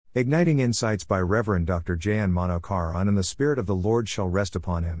Igniting Insights by Reverend Dr. J.N. Manokaran. And the Spirit of the Lord shall rest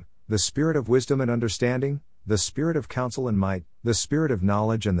upon him, the Spirit of wisdom and understanding, the Spirit of counsel and might, the Spirit of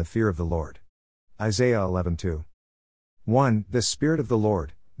knowledge and the fear of the Lord. Isaiah 11:2. 1. The Spirit of the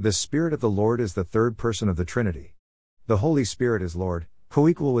Lord. The Spirit of the Lord is the third person of the Trinity. The Holy Spirit is Lord,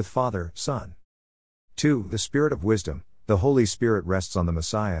 co-equal with Father, Son. 2. The Spirit of wisdom. The Holy Spirit rests on the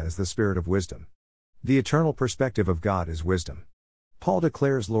Messiah as the Spirit of wisdom. The eternal perspective of God is wisdom. Paul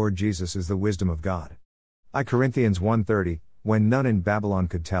declares Lord Jesus is the wisdom of God. I Corinthians 1:30, when none in Babylon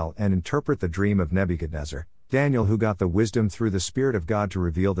could tell and interpret the dream of Nebuchadnezzar, Daniel who got the wisdom through the Spirit of God to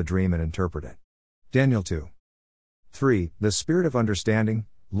reveal the dream and interpret it. Daniel 2. 3. The Spirit of understanding.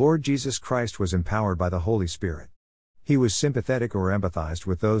 Lord Jesus Christ was empowered by the Holy Spirit. He was sympathetic or empathized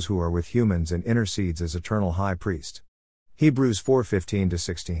with those who are with humans and intercedes as eternal high priest. Hebrews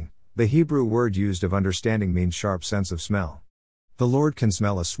 4:15-16. The Hebrew word used of understanding means sharp sense of smell. The Lord can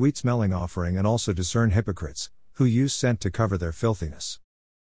smell a sweet-smelling offering and also discern hypocrites, who use scent to cover their filthiness.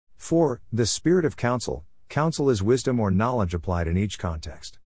 4. The Spirit of counsel. Counsel is wisdom or knowledge applied in each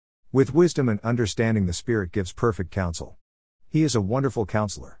context. With wisdom and understanding the Spirit gives perfect counsel. He is a wonderful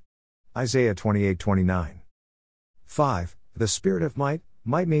counselor. Isaiah 28:29. 5. The Spirit of might.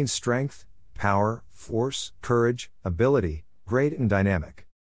 Might means strength, power, force, courage, ability, great and dynamic.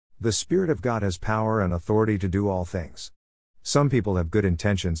 The Spirit of God has power and authority to do all things. Some people have good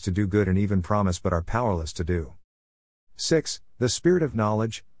intentions to do good and even promise but are powerless to do. 6. The Spirit of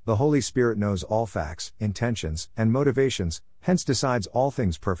knowledge. The Holy Spirit knows all facts, intentions, and motivations, hence decides all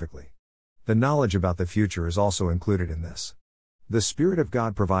things perfectly. The knowledge about the future is also included in this. The Spirit of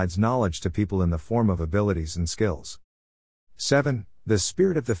God provides knowledge to people in the form of abilities and skills. 7. The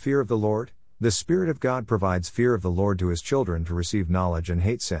Spirit of the fear of the Lord. The Spirit of God provides fear of the Lord to His children to receive knowledge and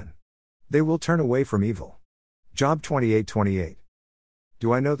hate sin. They will turn away from evil. Job 28:28.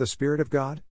 Do I know the Spirit of God?